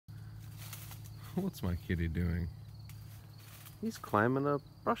What's my kitty doing? He's climbing a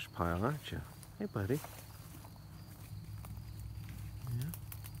brush pile, aren't you? Hey, buddy. Yeah.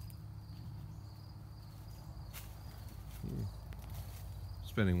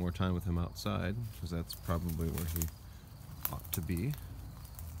 Spending more time with him outside, because that's probably where he ought to be.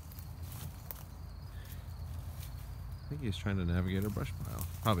 I think he's trying to navigate a brush pile.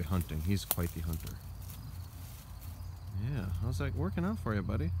 Probably hunting. He's quite the hunter. Yeah, how's that working out for you,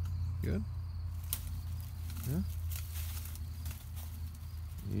 buddy? Good? Yeah?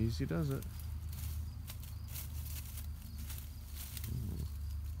 Easy does it. Ooh.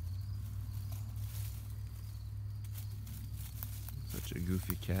 Such a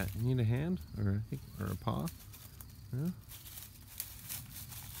goofy cat. You need a hand? Or a paw? Yeah?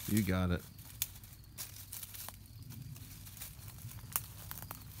 You got it.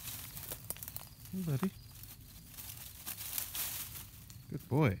 Hey, buddy. Good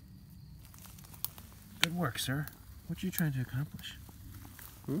boy. Good work, sir. What are you trying to accomplish?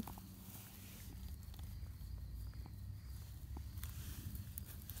 Hmm?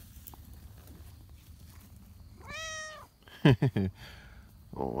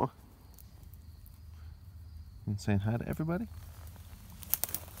 Aw. And saying hi to everybody?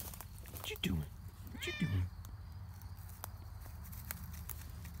 What you doing? What you doing?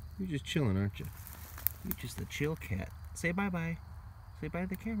 You're just chilling, aren't you? You're just a chill cat. Say bye-bye. Say bye to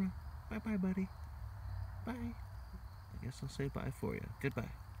the camera. Bye-bye, buddy. Bye. I guess I'll say bye for you. Goodbye.